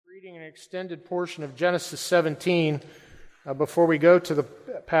Reading an extended portion of Genesis 17 before we go to the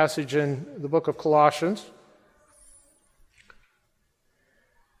passage in the book of Colossians.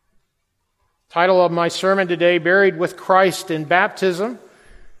 Title of my sermon today, Buried with Christ in Baptism.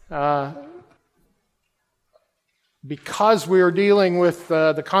 Because we are dealing with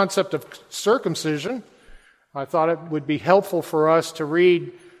the concept of circumcision, I thought it would be helpful for us to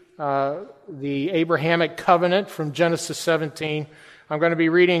read the Abrahamic covenant from Genesis 17. I'm going to be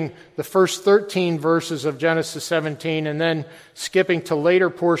reading the first 13 verses of Genesis 17 and then skipping to later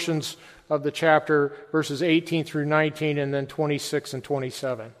portions of the chapter, verses 18 through 19, and then 26 and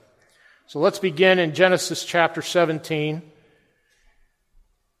 27. So let's begin in Genesis chapter 17.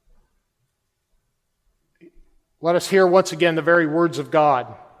 Let us hear once again the very words of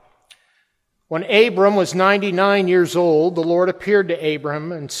God. When Abram was 99 years old, the Lord appeared to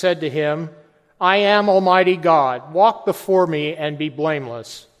Abram and said to him, I am Almighty God. Walk before me and be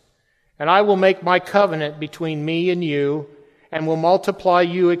blameless. And I will make my covenant between me and you, and will multiply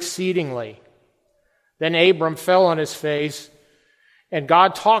you exceedingly. Then Abram fell on his face, and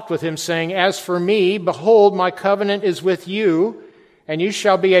God talked with him, saying, As for me, behold, my covenant is with you, and you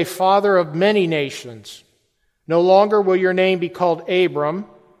shall be a father of many nations. No longer will your name be called Abram,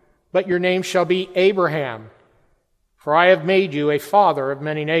 but your name shall be Abraham. For I have made you a father of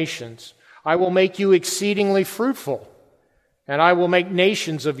many nations. I will make you exceedingly fruitful, and I will make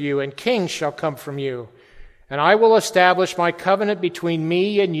nations of you, and kings shall come from you. And I will establish my covenant between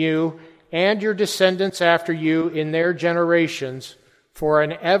me and you and your descendants after you in their generations for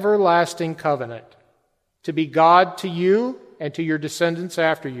an everlasting covenant, to be God to you and to your descendants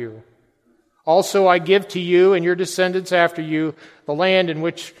after you. Also I give to you and your descendants after you the land in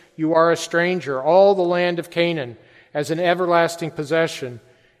which you are a stranger, all the land of Canaan, as an everlasting possession,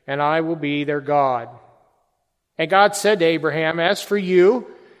 and I will be their God. And God said to Abraham, As for you,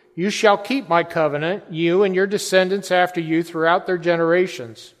 you shall keep my covenant, you and your descendants after you throughout their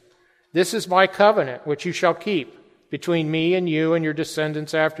generations. This is my covenant, which you shall keep between me and you and your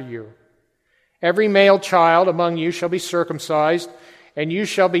descendants after you. Every male child among you shall be circumcised, and you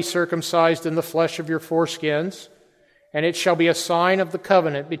shall be circumcised in the flesh of your foreskins, and it shall be a sign of the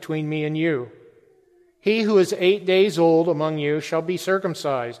covenant between me and you. He who is 8 days old among you shall be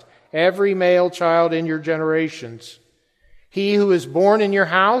circumcised, every male child in your generations. He who is born in your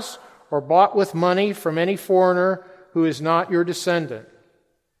house or bought with money from any foreigner who is not your descendant.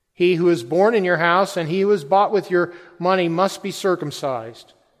 He who is born in your house and he who is bought with your money must be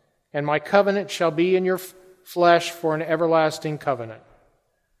circumcised. And my covenant shall be in your flesh for an everlasting covenant.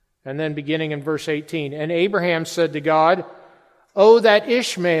 And then beginning in verse 18, And Abraham said to God, Oh, that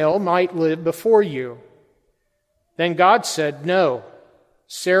Ishmael might live before you. Then God said, No,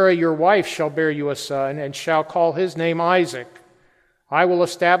 Sarah your wife shall bear you a son, and shall call his name Isaac. I will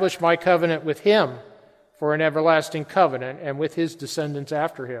establish my covenant with him for an everlasting covenant, and with his descendants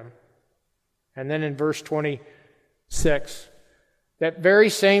after him. And then in verse 26, that very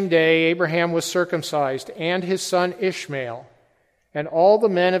same day Abraham was circumcised, and his son Ishmael, and all the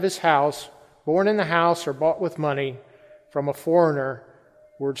men of his house, born in the house or bought with money from a foreigner,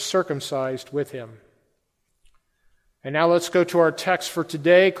 were circumcised with him. And now let's go to our text for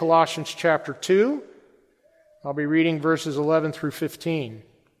today, Colossians chapter 2. I'll be reading verses 11 through 15.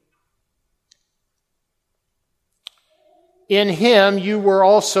 In him you were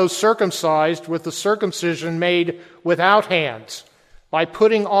also circumcised with the circumcision made without hands, by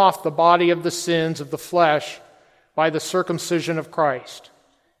putting off the body of the sins of the flesh by the circumcision of Christ,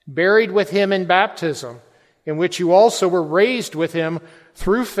 buried with him in baptism, in which you also were raised with him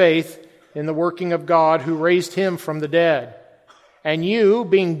through faith in the working of God who raised him from the dead. And you,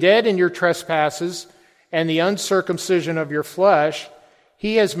 being dead in your trespasses and the uncircumcision of your flesh,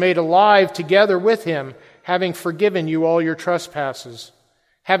 he has made alive together with him, having forgiven you all your trespasses,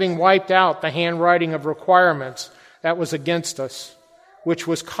 having wiped out the handwriting of requirements that was against us, which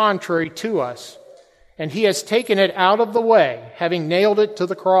was contrary to us. And he has taken it out of the way, having nailed it to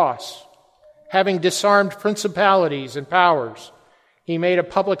the cross. Having disarmed principalities and powers, he made a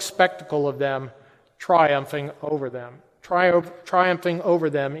public spectacle of them, triumphing over them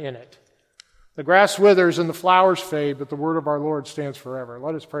in it. The grass withers and the flowers fade, but the word of our Lord stands forever.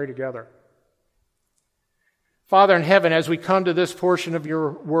 Let us pray together. Father in heaven, as we come to this portion of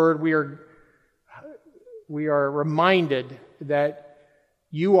your word, we are reminded that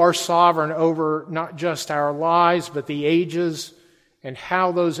you are sovereign over not just our lives, but the ages, and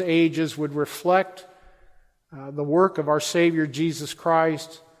how those ages would reflect the work of our Savior Jesus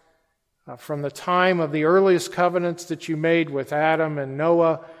Christ from the time of the earliest covenants that you made with Adam and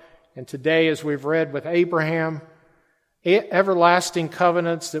Noah, and today, as we've read, with Abraham, everlasting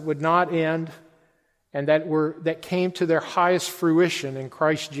covenants that would not end and that came to their highest fruition in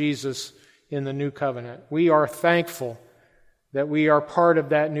Christ Jesus in the new covenant. We are thankful that we are part of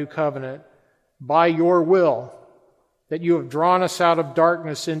that new covenant by your will, that you have drawn us out of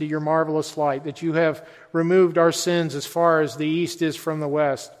darkness into your marvelous light, that you have removed our sins as far as the east is from the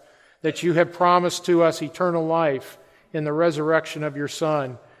west, that you have promised to us eternal life in the resurrection of your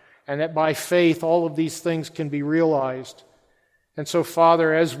Son, and that by faith all of these things can be realized. And so,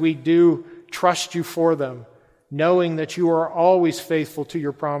 Father, as we do trust you for them, knowing that you are always faithful to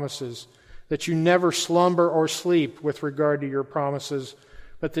your promises, that you never slumber or sleep with regard to your promises,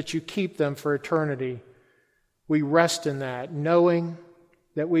 but that you keep them for eternity, we rest in that, knowing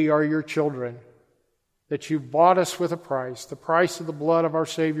that we are your children, that you bought us with a price, the price of the blood of our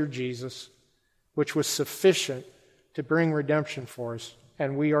Savior Jesus, which was sufficient to bring redemption for us,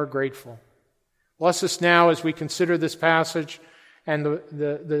 and we are grateful. Bless us now as we consider this passage and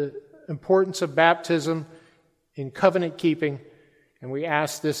the importance of baptism in covenant keeping, and we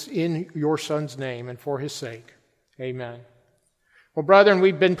ask this in your Son's name and for his sake. Amen. Well, brethren,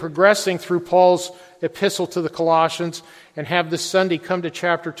 we've been progressing through Paul's epistle to the Colossians and have this Sunday come to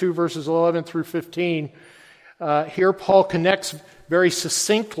chapter 2, verses 11 through 15. Here Paul connects very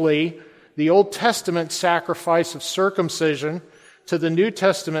succinctly the Old Testament sacrifice of circumcision to the New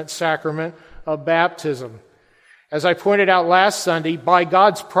Testament sacrament of baptism. As I pointed out last Sunday, by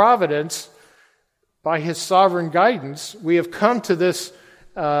God's providence, by his sovereign guidance, we have come to this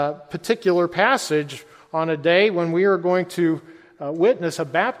particular passage on a day when we are going to witness a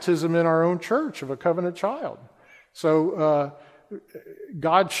baptism in our own church of a covenant child. So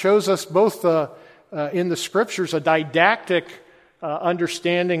God shows us both in the Scriptures a didactic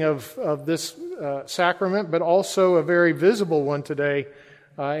understanding of this sacrament, but also a very visible one today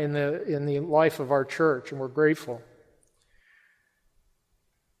in the life of our church, and we're grateful.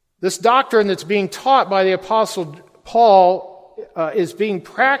 This doctrine that's being taught by the Apostle Paul is being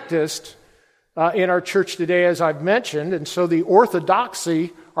practiced in our church today, as I've mentioned, and so the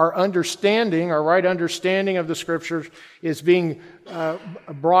orthodoxy, our right understanding of the Scriptures, is being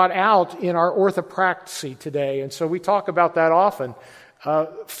brought out in our orthopraxy today, and so we talk about that often.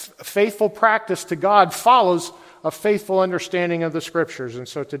 Faithful practice to God follows a faithful understanding of the Scriptures, and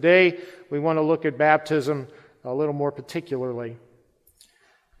so today we want to look at baptism a little more particularly.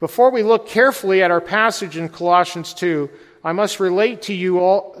 Before we look carefully at our passage in Colossians 2, I must relate to you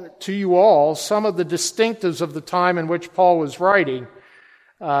all some of the distinctives of the time in which Paul was writing,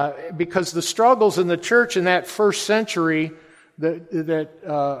 because the struggles in the church in that first century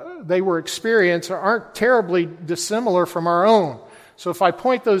that they were experiencing aren't terribly dissimilar from our own. So if I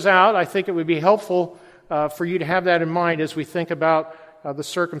point those out, I think it would be helpful for you to have that in mind as we think about the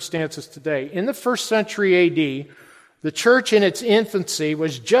circumstances today. In the first century A.D., the church in its infancy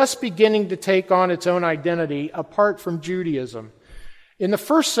was just beginning to take on its own identity apart from Judaism. In the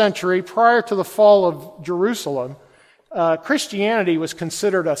first century, prior to the fall of Jerusalem, Christianity was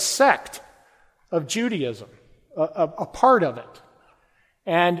considered a sect of Judaism, a part of it.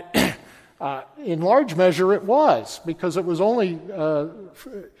 And in large measure it was, because it was only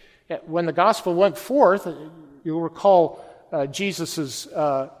when the gospel went forth, you'll recall Jesus'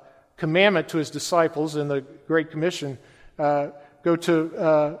 commandment to his disciples in the Great Commission, go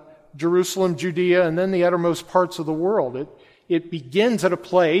to Jerusalem, Judea, and then the uttermost parts of the world. It begins at a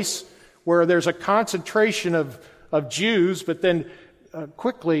place where there's a concentration of Jews, but then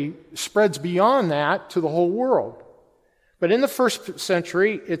quickly spreads beyond that to the whole world. But in the first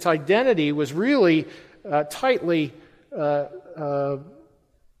century, its identity was really tightly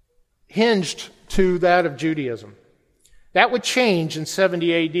hinged to that of Judaism. That would change in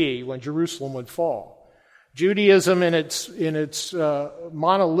 70 A.D. when Jerusalem would fall. Judaism in its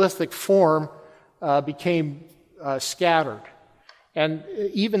monolithic form became scattered. And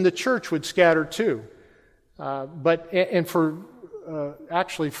even the church would scatter too. But for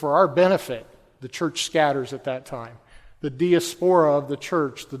our benefit, the church scatters at that time. The diaspora of the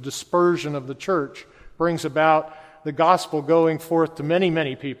church, the dispersion of the church, brings about the gospel going forth to many,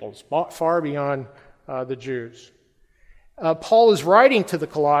 many peoples, far beyond the Jews. Paul is writing to the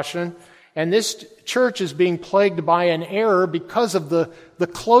Colossians, and this church is being plagued by an error because of the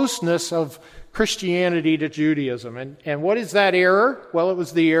closeness of Christianity to Judaism. And what is that error? Well, it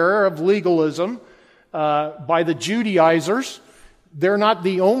was the error of legalism by the Judaizers. They're not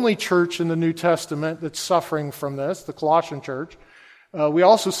the only church in the New Testament that's suffering from this, the Colossian church. We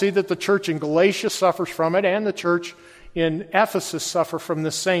also see that the church in Galatia suffers from it, and the church in Ephesus suffer from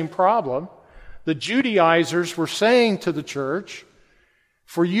the same problem. The Judaizers were saying to the church,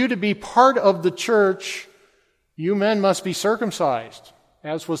 for you to be part of the church, you men must be circumcised,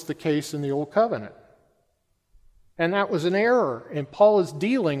 as was the case in the Old Covenant. And that was an error, and Paul is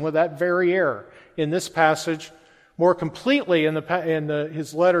dealing with that very error in this passage more completely in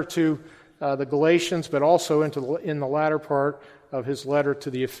his letter to the Galatians, but also in the latter part of his letter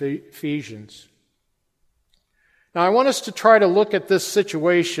to the Ephesians. Now, I want us to try to look at this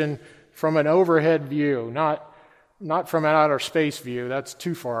situation from an overhead view, not from an outer space view, that's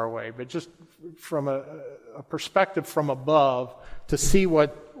too far away, but just from a perspective from above to see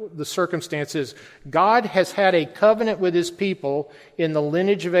what the circumstance is. God has had a covenant with his people in the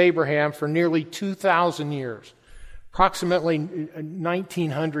lineage of Abraham for nearly 2,000 years, approximately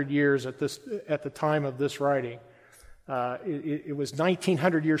 1,900 years at the time of this writing. It was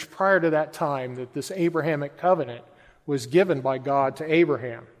 1,900 years prior to that time that this Abrahamic covenant was given by God to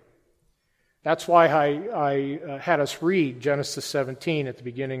Abraham. That's why I had us read Genesis 17 at the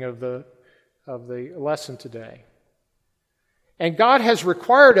beginning of the lesson today. And God has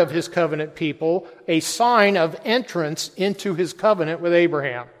required of his covenant people a sign of entrance into his covenant with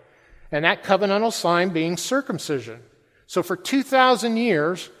Abraham. And that covenantal sign being circumcision. So for 2,000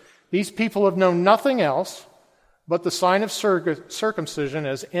 years, these people have known nothing else but the sign of circumcision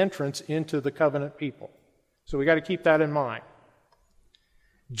as entrance into the covenant people. So we got to keep that in mind.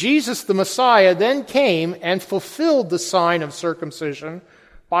 Jesus the Messiah then came and fulfilled the sign of circumcision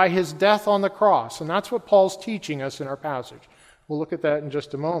by his death on the cross. And that's what Paul's teaching us in our passage. We'll look at that in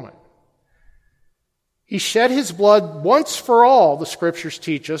just a moment. He shed his blood once for all, the scriptures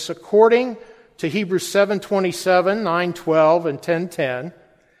teach us, according to Hebrews 7:27, 9:12, and 10:10,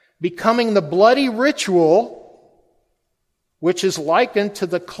 becoming the bloody ritual, which is likened to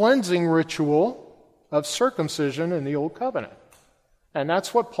the cleansing ritual of circumcision in the Old Covenant. And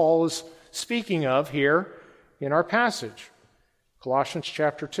that's what Paul is speaking of here in our passage, Colossians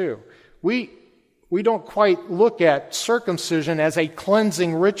chapter 2. We don't quite look at circumcision as a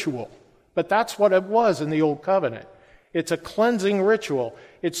cleansing ritual, but that's what it was in the Old Covenant. It's a cleansing ritual.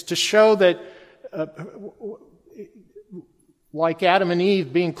 It's to show that, like Adam and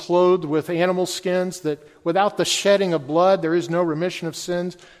Eve being clothed with animal skins, that without the shedding of blood, there is no remission of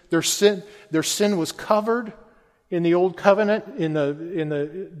sins. Their sin was covered in the Old Covenant in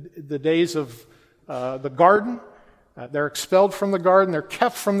the days of the garden. They're expelled from the garden. They're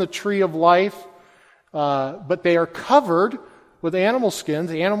kept from the tree of life. But they are covered with animal skins.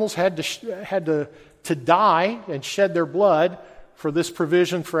 The animals had to die and shed their blood for this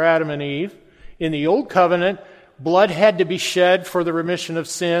provision for Adam and Eve. In the Old Covenant, blood had to be shed for the remission of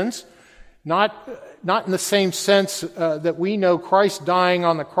sins. Not in the same sense that we know Christ dying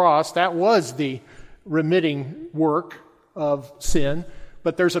on the cross. That was the remitting work of sin.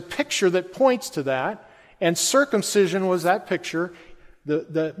 But there's a picture that points to that. And circumcision was that picture.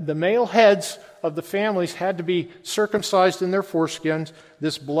 The male heads of the families had to be circumcised in their foreskins,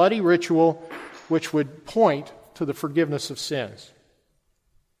 this bloody ritual which would point to the forgiveness of sins.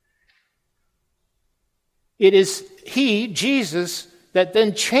 It is he, Jesus, that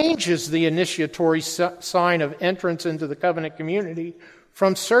then changes the initiatory sign of entrance into the covenant community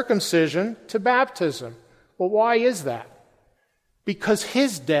from circumcision to baptism. Well, why is that? Because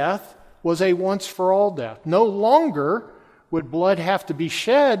his death was a once-for-all death. No longer would blood have to be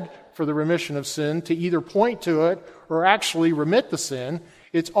shed for the remission of sin to either point to it or actually remit the sin.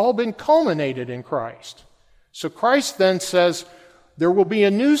 It's all been culminated in Christ. So Christ then says there will be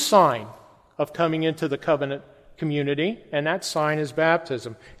a new sign of coming into the covenant community, and that sign is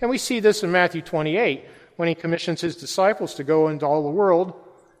baptism. And we see this in Matthew 28 when he commissions his disciples to go into all the world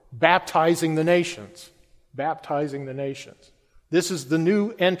baptizing the nations. Baptizing the nations. This is the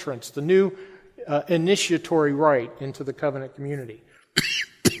new entrance, the new initiatory rite into the covenant community.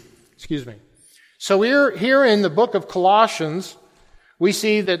 Excuse me. So here in the book of Colossians, we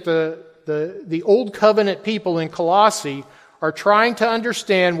see that the old covenant people in Colossae are trying to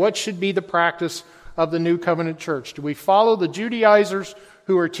understand what should be the practice of the new covenant church. Do we follow the Judaizers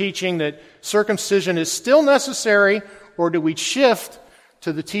who are teaching that circumcision is still necessary, or do we shift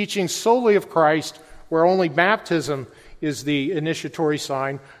to the teaching solely of Christ, where only baptism is the initiatory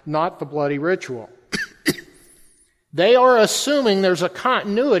sign, not the bloody ritual? They are assuming there's a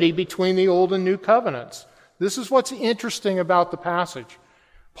continuity between the old and new covenants. This is what's interesting about the passage.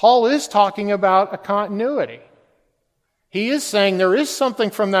 Paul is talking about a continuity. He is saying there is something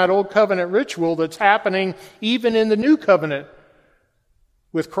from that old covenant ritual that's happening even in the new covenant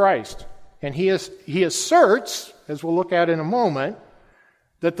with Christ. And he asserts, as we'll look at in a moment,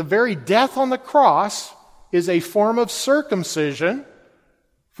 that the very death on the cross is a form of circumcision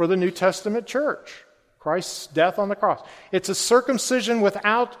for the New Testament church. Christ's death on the cross. It's a circumcision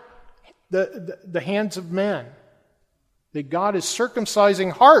without the hands of men. that God is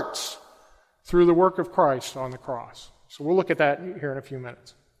circumcising hearts through the work of Christ on the cross. So we'll look at that here in a few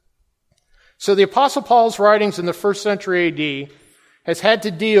minutes. So the Apostle Paul's writings in the first century A.D. has had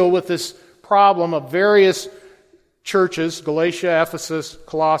to deal with this problem of various churches, Galatia, Ephesus,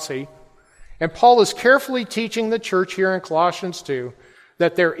 Colossae. And Paul is carefully teaching the church here in Colossians 2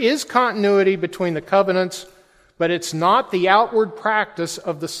 that there is continuity between the covenants, but it's not the outward practice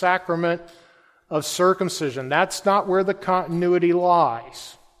of the sacrament of circumcision. That's not where the continuity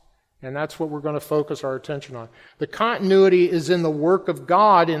lies. And that's what we're going to focus our attention on. The continuity is in the work of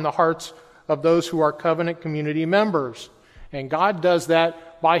God in the hearts of those who are covenant community members. And God does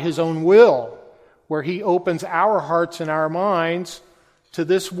that by His own will, where He opens our hearts and our minds to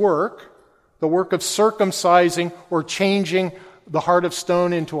this work, the work of circumcising or changing the heart of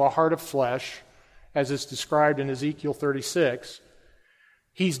stone into a heart of flesh, as is described in Ezekiel 36.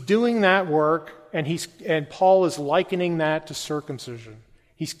 He's doing that work, and Paul is likening that to circumcision.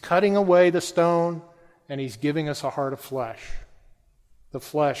 He's cutting away the stone, and He's giving us a heart of flesh, the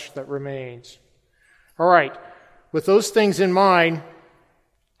flesh that remains. All right, with those things in mind,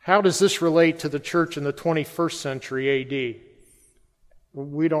 how does this relate to the church in the 21st century A.D.?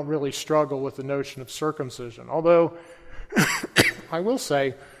 We don't really struggle with the notion of circumcision, although I will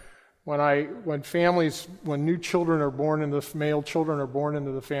say, when new children are born into male children are born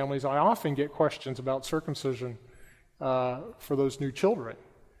into the families, I often get questions about circumcision for those new children.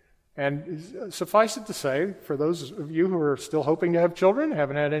 And suffice it to say, for those of you who are still hoping to have children,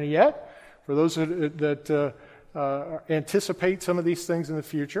 haven't had any yet, for those that anticipate some of these things in the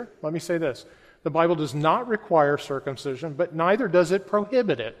future, let me say this. The Bible does not require circumcision, but neither does it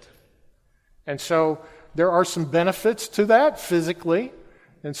prohibit it. And so there are some benefits to that physically,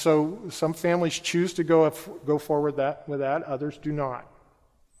 and so some families choose to go forward with that, others do not.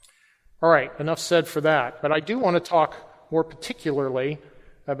 All right, enough said for that. But I do want to talk more particularly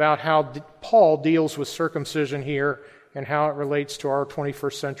about how Paul deals with circumcision here and how it relates to our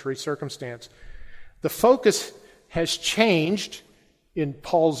 21st century circumstance. The focus has changed in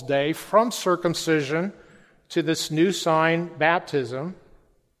Paul's day from circumcision to this new sign, baptism.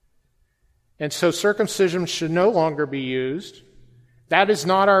 And so circumcision should no longer be used. That is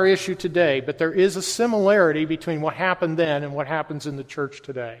not our issue today, but there is a similarity between what happened then and what happens in the church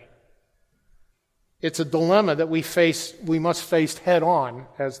today. It's a dilemma that we must face head on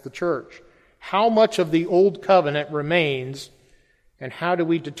as the church. How much of the old covenant remains, and how do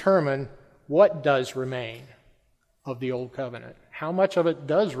we determine what does remain of the old covenant? How much of it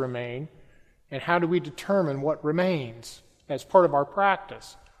does remain, and how do we determine what remains as part of our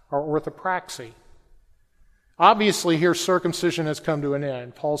practice, our orthopraxy? Obviously, here circumcision has come to an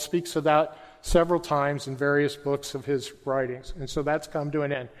end. Paul speaks of that several times in various books of his writings, and so that's come to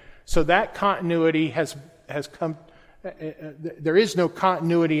an end. So that continuity has come. There is no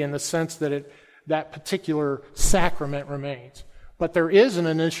continuity in the sense that that particular sacrament remains, but there is an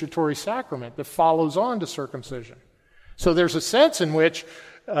initiatory sacrament that follows on to circumcision. So there's a sense in which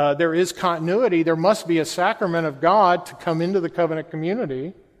there is continuity. There must be a sacrament of God to come into the covenant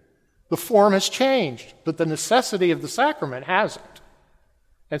community. The form has changed, but the necessity of the sacrament hasn't.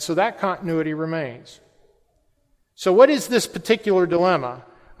 And so that continuity remains. So what is this particular dilemma?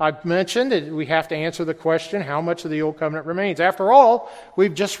 I've mentioned that we have to answer the question, how much of the old covenant remains? After all,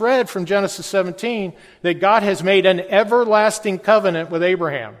 we've just read from Genesis 17 that God has made an everlasting covenant with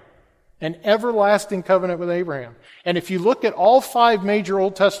Abraham. An everlasting covenant with Abraham. And if you look at all 5 major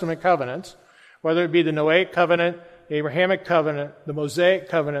Old Testament covenants, whether it be the Noahic covenant, the Abrahamic covenant, the Mosaic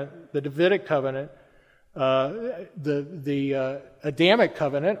covenant, the Davidic covenant, the Adamic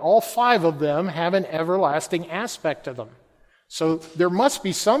covenant, all 5 of them have an everlasting aspect to them. So there must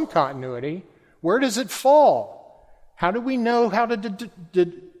be some continuity. Where does it fall? How do we know how to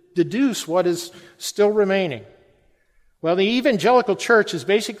deduce what is still remaining? Well, the evangelical church has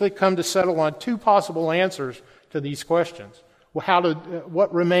basically come to settle on 2 possible answers to these questions.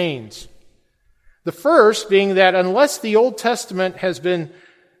 What remains? The first being that unless the Old Testament has been,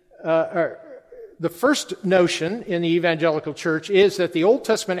 the first notion in the evangelical church is that the Old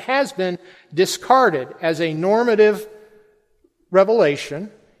Testament has been discarded as a normative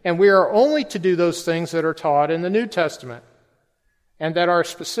revelation, and we are only to do those things that are taught in the New Testament and that are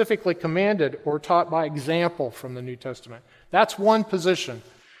specifically commanded or taught by example from the New Testament. That's one position.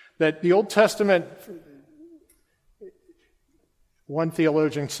 That the Old Testament, one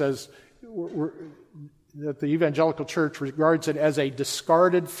theologian says that the evangelical church regards it as a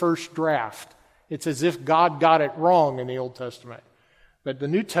discarded first draft. It's as if God got it wrong in the Old Testament. But the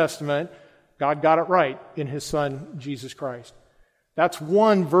New Testament, God got it right in His Son, Jesus Christ. That's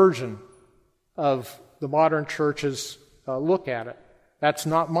one version of the modern church's look at it. That's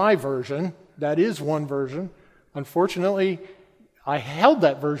not my version. That is one version. Unfortunately, I held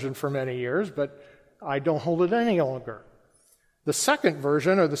that version for many years, but I don't hold it any longer. The second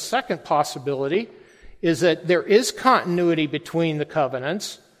version, or the second possibility, is that there is continuity between the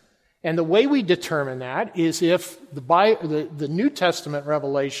covenants, and the way we determine that is if the New Testament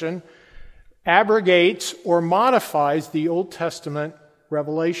revelation abrogates or modifies the Old Testament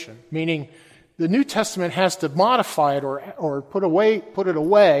revelation, meaning the New Testament has to modify it or put it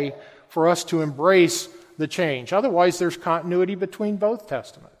away for us to embrace the change. Otherwise, there's continuity between both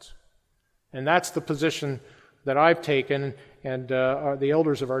Testaments. And that's the position that I've taken, and the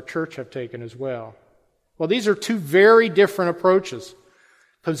elders of our church have taken as well. Well, these are two very different approaches.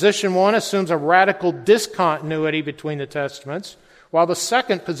 Position one assumes a radical discontinuity between the Testaments, while the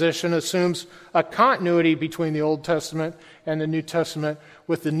second position assumes a continuity between the Old Testament and the New Testament,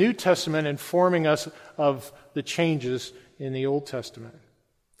 with the New Testament informing us of the changes in the Old Testament.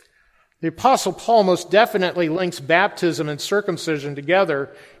 The Apostle Paul most definitely links baptism and circumcision together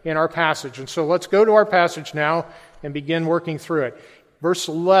in our passage. And so let's go to our passage now and begin working through it. Verse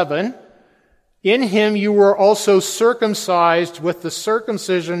 11, "In him you were also circumcised with the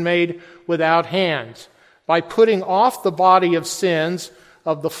circumcision made without hands, by putting off the body of sins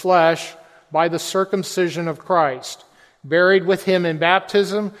of the flesh by the circumcision of Christ, buried with him in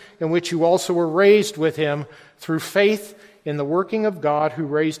baptism, in which you also were raised with him through faith in the working of God who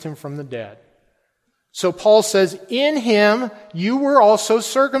raised him from the dead." So Paul says, in him you were also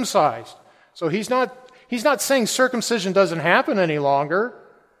circumcised. So he's not saying circumcision doesn't happen any longer.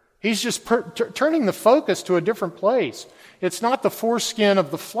 He's just turning the focus to a different place. It's not the foreskin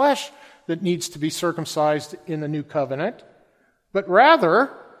of the flesh that needs to be circumcised in the new covenant, but rather,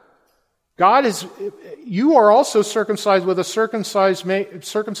 you are also circumcised with a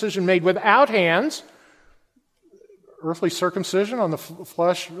circumcision made without hands. Earthly circumcision on the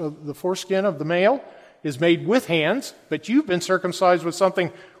flesh, the foreskin of the male, is made with hands, but you've been circumcised with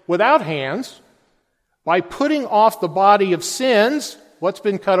something without hands by putting off the body of sins. What's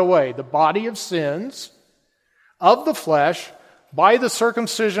been cut away? The body of sins of the flesh by the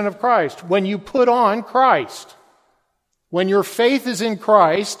circumcision of Christ. When you put on Christ, when your faith is in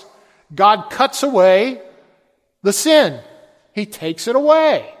Christ, God cuts away the sin. He takes it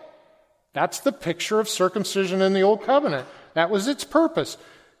away. That's the picture of circumcision in the Old Covenant. That was its purpose.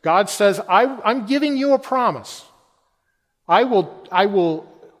 God says, I'm giving you a promise. I will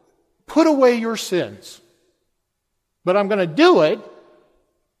put away your sins. But I'm going to do it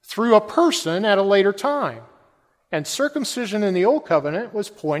through a person at a later time. And circumcision in the Old Covenant was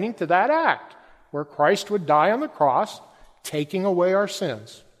pointing to that act, where Christ would die on the cross, taking away our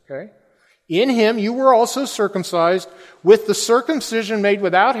sins. Okay? In him you were also circumcised with the circumcision made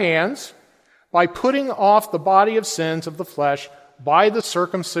without hands, by putting off the body of sins of the flesh by the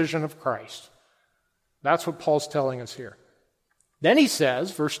circumcision of Christ. That's what Paul's telling us here. Then he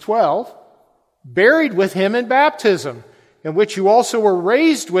says, verse 12, "Buried with him in baptism, in which you also were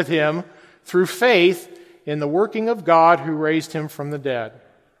raised with him through faith in the working of God who raised him from the dead."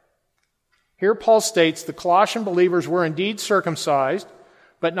 Here Paul states the Colossian believers were indeed circumcised,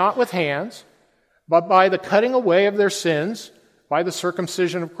 but not with hands, but by the cutting away of their sins by the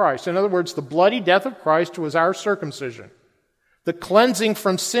circumcision of Christ. In other words, the bloody death of Christ was our circumcision. The cleansing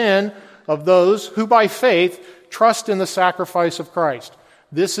from sin of those who by faith trust in the sacrifice of Christ.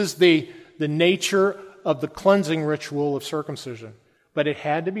 This is the nature of the cleansing ritual of circumcision. But it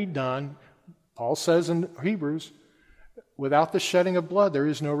had to be done, Paul says in Hebrews, without the shedding of blood, there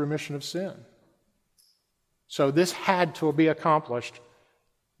is no remission of sin. So this had to be accomplished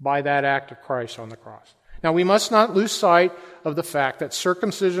by that act of Christ on the cross. Now, we must not lose sight of the fact that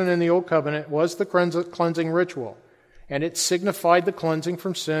circumcision in the Old Covenant was the cleansing ritual, and it signified the cleansing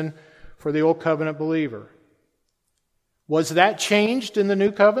from sin for the Old Covenant believer. Was that changed in the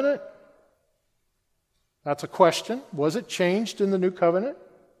New Covenant? That's a question. Was it changed in the New Covenant?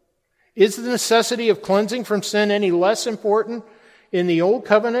 Is the necessity of cleansing from sin any less important in the Old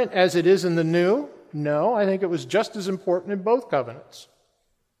Covenant as it is in the New? No, I think it was just as important in both covenants.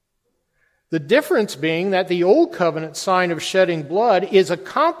 The difference being that the Old Covenant sign of shedding blood is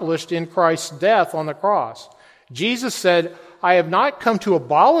accomplished in Christ's death on the cross. Jesus said, "I have not come to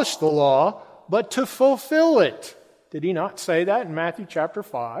abolish the law, but to fulfill it." Did he not say that in Matthew chapter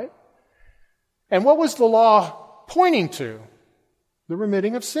 5? And what was the law pointing to? The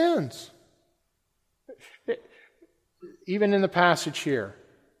remitting of sins. Even in the passage here,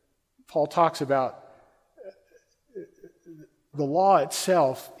 Paul talks about the law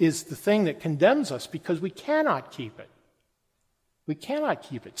itself is the thing that condemns us because we cannot keep it. We cannot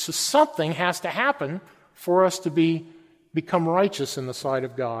keep it. So something has to happen for us to be become righteous in the sight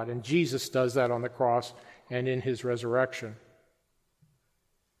of God. And Jesus does that on the cross and in his resurrection.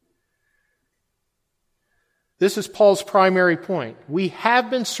 This is Paul's primary point. We have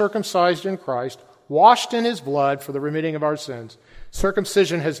been circumcised in Christ, washed in his blood for the remitting of our sins.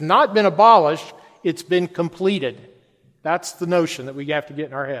 Circumcision has not been abolished, it's been completed. That's the notion that we have to get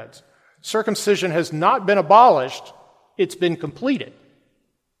in our heads. Circumcision has not been abolished, it's been completed.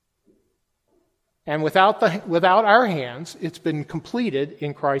 And without our hands, it's been completed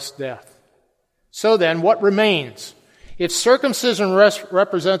in Christ's death. So then, what remains? If circumcision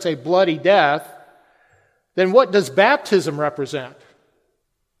represents a bloody death, then what does baptism represent?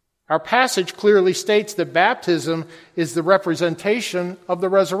 Our passage clearly states that baptism is the representation of the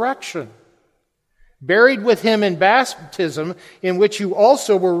resurrection. Buried with him in baptism, in which you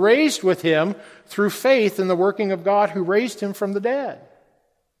also were raised with him through faith in the working of God who raised him from the dead.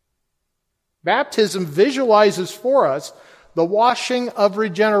 Baptism visualizes for us the washing of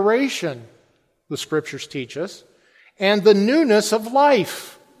regeneration, the Scriptures teach us, and the newness of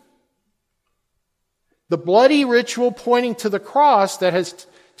life. The bloody ritual pointing to the cross that has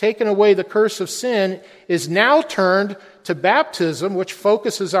taken away the curse of sin is now turned to baptism, which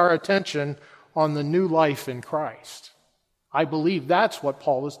focuses our attention on the new life in Christ. I believe that's what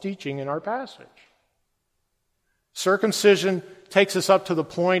Paul is teaching in our passage. Circumcision takes us up to the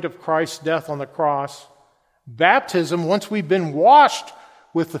point of Christ's death on the cross. Baptism, once we've been washed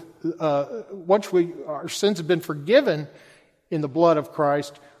our sins have been forgiven in the blood of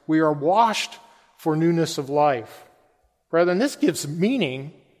Christ, we are washed for newness of life. Brethren, this gives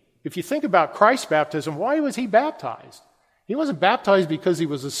meaning. If you think about Christ's baptism, why was he baptized? He wasn't baptized because he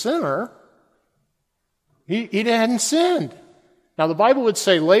was a sinner. He hadn't sinned. Now, the Bible would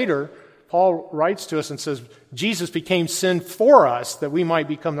say later, Paul writes to us and says, Jesus became sin for us that we might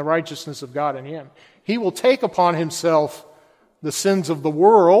become the righteousness of God in him. He will take upon himself the sins of the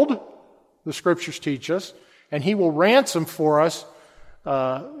world, the Scriptures teach us, and he will ransom for us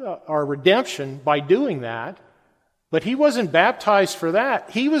our redemption by doing that. But he wasn't baptized for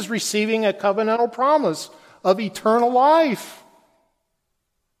that. He was receiving a covenantal promise of eternal life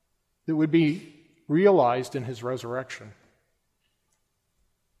that would be realized in his resurrection.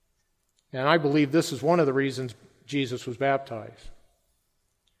 And I believe this is one of the reasons Jesus was baptized.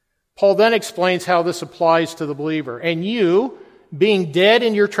 Paul then explains how this applies to the believer. And you, being dead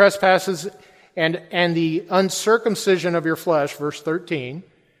in your trespasses and the uncircumcision of your flesh, verse 13,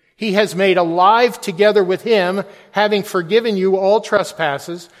 he has made alive together with him, having forgiven you all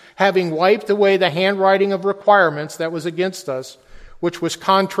trespasses, having wiped away the handwriting of requirements that was against us, which was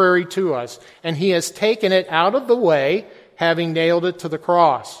contrary to us. And he has taken it out of the way, having nailed it to the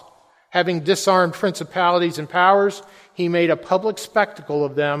cross. Having disarmed principalities and powers, he made a public spectacle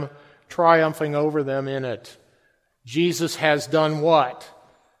of them, triumphing over them in it. Jesus has done what?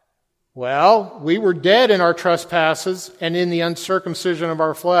 Well, we were dead in our trespasses and in the uncircumcision of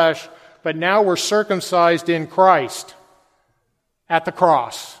our flesh, but now we're circumcised in Christ at the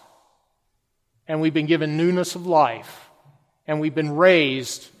cross. And we've been given newness of life. And we've been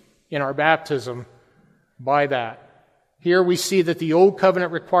raised in our baptism by that. Here we see that the old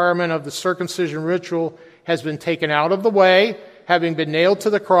covenant requirement of the circumcision ritual has been taken out of the way, having been nailed to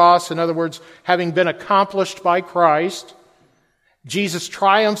the cross. In other words, having been accomplished by Christ. Jesus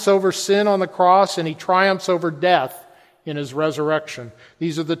triumphs over sin on the cross, and he triumphs over death in his resurrection.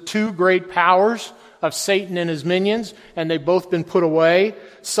 These are the two great powers of Satan and his minions, and they've both been put away,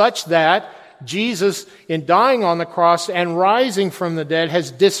 such that Jesus, in dying on the cross and rising from the dead, has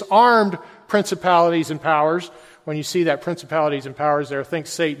disarmed principalities and powers. When you see that principalities and powers there, think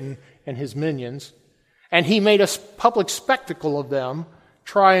Satan and his minions. And he made a public spectacle of them,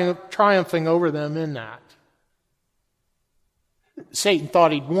 triumphing over them in that. Satan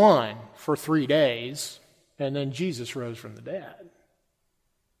thought he'd won for 3 days, and then Jesus rose from the dead.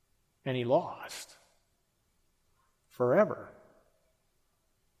 And he lost forever.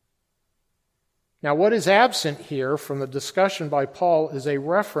 Now, what is absent here from the discussion by Paul is a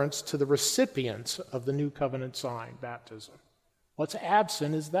reference to the recipients of the new covenant sign, baptism. What's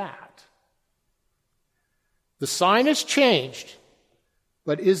absent is that. The sign has changed,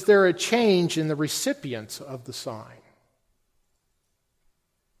 but is there a change in the recipients of the sign?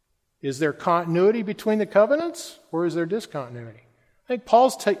 Is there continuity between the covenants, or is there discontinuity? I think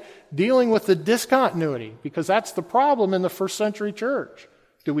Paul's dealing with the discontinuity, because that's the problem in the first century church.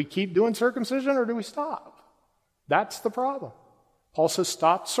 Do we keep doing circumcision or do we stop? That's the problem. Paul says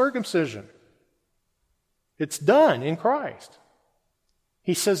stop circumcision. It's done in Christ.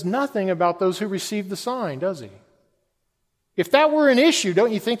 He says nothing about those who receive the sign, does he? If that were an issue,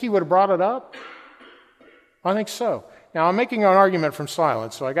 don't you think he would have brought it up? I think so. Now, I'm making an argument from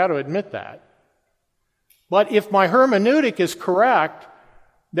silence, so I got to admit that. But if my hermeneutic is correct,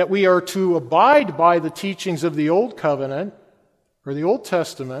 that we are to abide by the teachings of the Old Covenant or the Old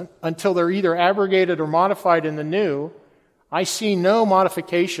Testament until they're either abrogated or modified in the New, I see no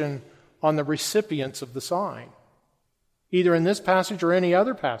modification on the recipients of the sign, either in this passage or any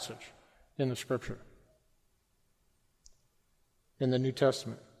other passage in the Scripture, in the New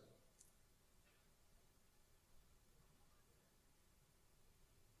Testament.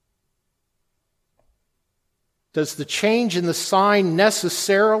 Does the change in the sign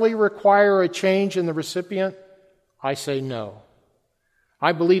necessarily require a change in the recipient? I say no.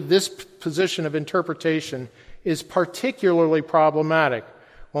 I believe this position of interpretation is particularly problematic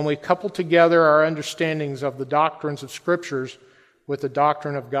when we couple together our understandings of the doctrines of Scriptures with the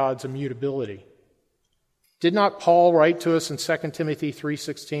doctrine of God's immutability. Did not Paul write to us in 2 Timothy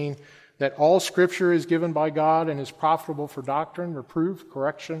 3:16 that all Scripture is given by God and is profitable for doctrine, reproof,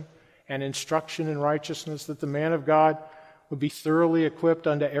 correction, and instruction in righteousness, that the man of God would be thoroughly equipped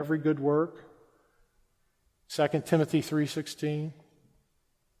unto every good work? 2 Timothy 3:16.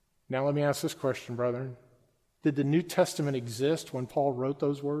 Now let me ask this question, brethren. Did the New Testament exist when Paul wrote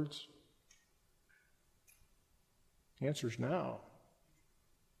those words? The answer is no.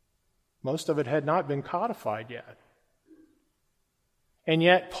 Most of it had not been codified yet. And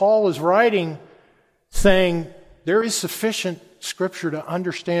yet Paul is writing saying there is sufficient Scripture to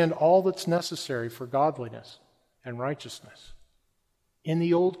understand all that's necessary for godliness and righteousness in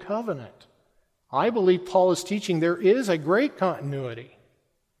the Old Covenant. I believe Paul is teaching there is a great continuity.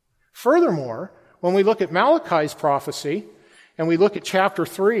 Furthermore, when we look at Malachi's prophecy and we look at chapter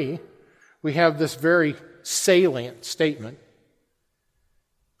 3, we have this very salient statement.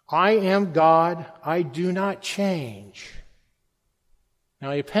 I am God, I do not change.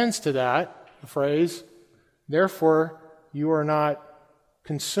 Now he appends to that the phrase, therefore you are not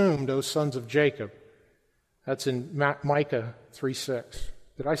consumed, O sons of Jacob. That's in Micah 3:6.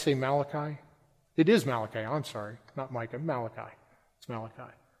 Did I say Malachi? It is Malachi, I'm sorry. Not Micah, Malachi. It's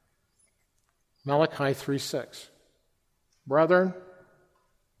Malachi. Malachi 3:6. Brethren,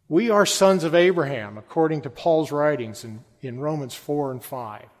 we are sons of Abraham, according to Paul's writings in Romans 4 and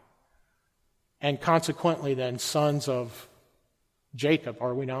 5. And consequently then, sons of Jacob,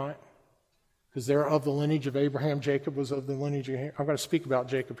 are we not? Because they're of the lineage of Abraham. Jacob was of the lineage of Abraham. I'm going to speak about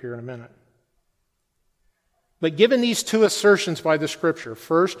Jacob here in a minute. But given these two assertions by the Scripture,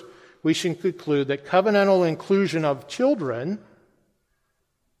 first, we should conclude that covenantal inclusion of children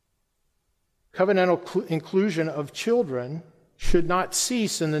should not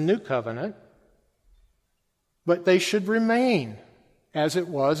cease in the new covenant, but they should remain as it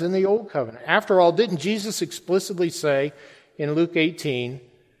was in the old covenant. After all, didn't Jesus explicitly say in Luke 18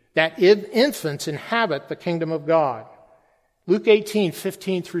 that infants inhabit the kingdom of God? Luke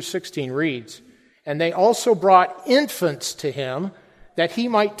 18:15 through 16 reads, and they also brought infants to him that he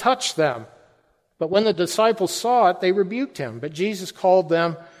might touch them. But when the disciples saw it, they rebuked him. But Jesus called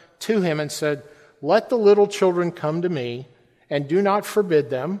them to him and said, let the little children come to me, and do not forbid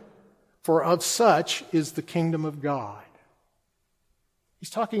them, for of such is the kingdom of God. He's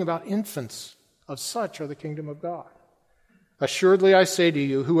talking about infants. Of such are the kingdom of God. Assuredly I say to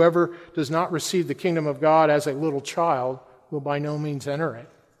you, whoever does not receive the kingdom of God as a little child will by no means enter it.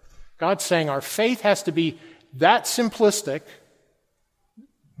 God's saying our faith has to be that simplistic.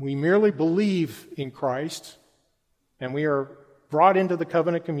 We merely believe in Christ, and we are brought into the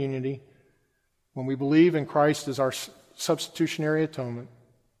covenant community when we believe in Christ as our substitutionary atonement.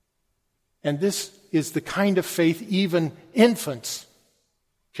 And this is the kind of faith even infants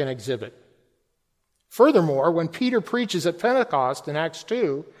can exhibit. Furthermore, when Peter preaches at Pentecost in Acts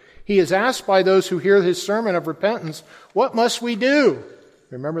 2, he is asked by those who hear his sermon of repentance, what must we do?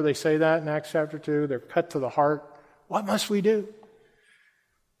 Remember they say that in Acts chapter 2? They're cut to the heart. What must we do?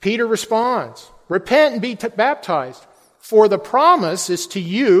 Peter responds, repent and be baptized, for the promise is to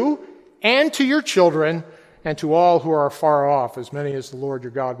you and to your children and to all who are far off, as many as the Lord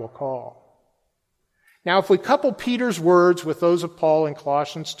your God will call. Now, if we couple Peter's words with those of Paul in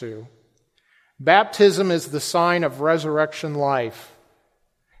Colossians 2, baptism is the sign of resurrection life.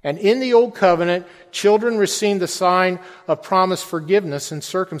 And in the Old Covenant, children received the sign of promised forgiveness and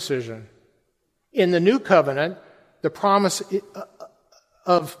circumcision. In the New Covenant, the promise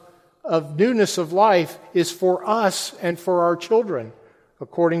of newness of life is for us and for our children,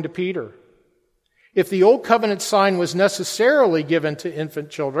 according to Peter. If the Old Covenant sign was necessarily given to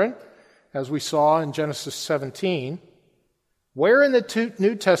infant children, as we saw in Genesis 17, where in the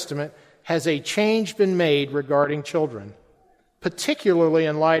New Testament has a change been made regarding children, particularly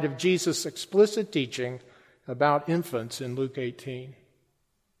in light of Jesus' explicit teaching about infants in Luke 18.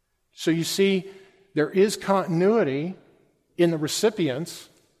 So you see, there is continuity in the recipients.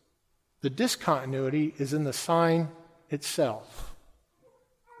 The discontinuity is in the sign itself.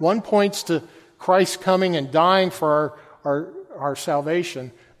 One points to Christ coming and dying for our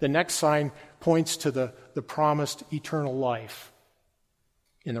salvation. The next sign points to the promised eternal life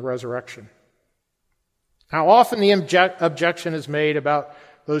in the resurrection. How often the objection is made about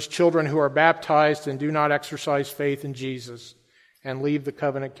those children who are baptized and do not exercise faith in Jesus and leave the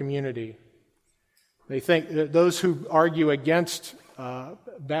covenant community. They think that those who argue against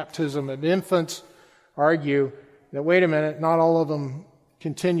baptism of infants argue that, wait a minute, not all of them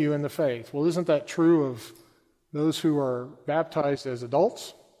continue in the faith. Well, isn't that true of those who are baptized as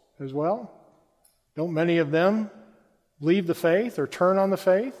adults as well? Don't many of them leave the faith or turn on the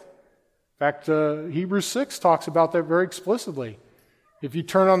faith? In fact, Hebrews 6 talks about that very explicitly. If you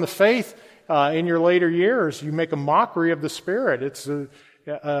turn on the faith in your later years, you make a mockery of the Spirit. It's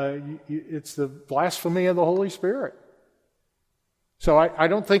the blasphemy of the Holy Spirit. So I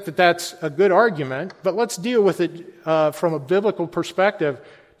don't think that that's a good argument, but let's deal with it from a biblical perspective.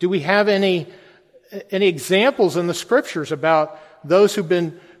 Do we have any examples in the Scriptures about those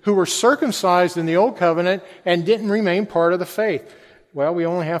who were circumcised in the Old Covenant and didn't remain part of the faith? Well, we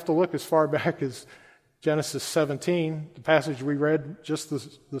only have to look as far back as Genesis 17, the passage we read just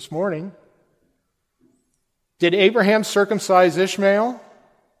this morning. Did Abraham circumcise Ishmael?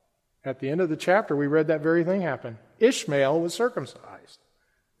 At the end of the chapter, we read that very thing happen. Ishmael was circumcised.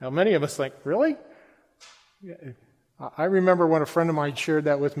 Now, many of us think, really? I remember when a friend of mine shared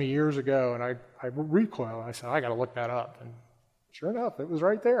that with me years ago, and I recoiled. I said, I got to look that up. And sure enough, it was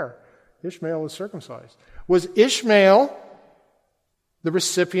right there. Ishmael was circumcised. Was Ishmael the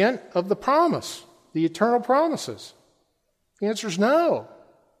recipient of the promise, the eternal promises? The answer is no.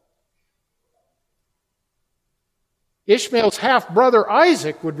 Ishmael's half-brother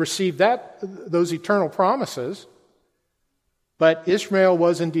Isaac would receive those eternal promises, but Ishmael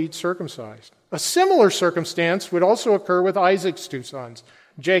was indeed circumcised. A similar circumstance would also occur with Isaac's two sons,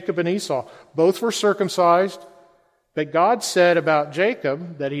 Jacob and Esau. Both were circumcised, but God said about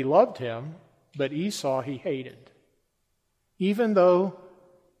Jacob that he loved him, but Esau he hated, even though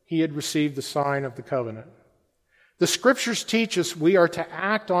he had received the sign of the covenant. The Scriptures teach us we are to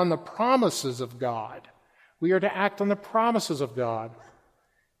act on the promises of God. We are to act on the promises of God.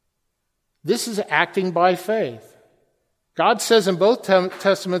 This is acting by faith. God says in both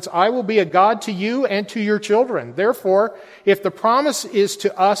Testaments, I will be a God to you and to your children. Therefore, if the promise is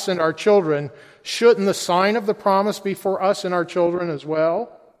to us and our children, shouldn't the sign of the promise be for us and our children as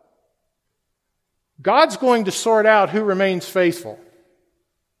well? God's going to sort out who remains faithful.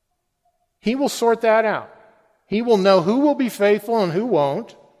 He will sort that out. He will know who will be faithful and who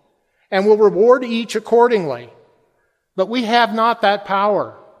won't, and will reward each accordingly. But we have not that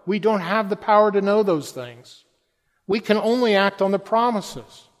power. We don't have the power to know those things. We can only act on the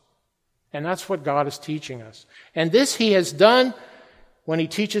promises. And that's what God is teaching us. And this He has done when He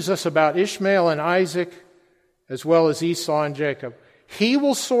teaches us about Ishmael and Isaac, as well as Esau and Jacob. He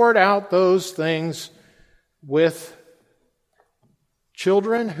will sort out those things with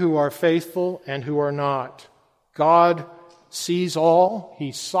children who are faithful and who are not. God sees all.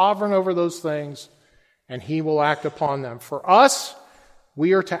 He's sovereign over those things, and He will act upon them. For us,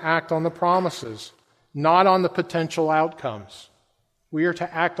 we are to act on the promises, not on the potential outcomes. We are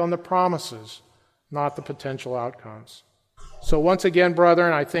to act on the promises, not the potential outcomes. So once again,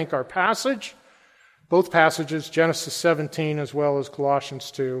 brethren, I think our passage, both passages, Genesis 17 as well as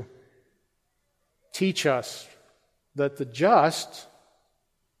Colossians 2, teach us that the just,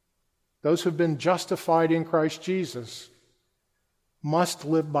 those who have been justified in Christ Jesus, must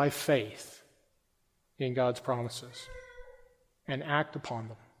live by faith in God's promises and act upon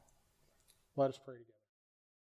them. Let us pray together.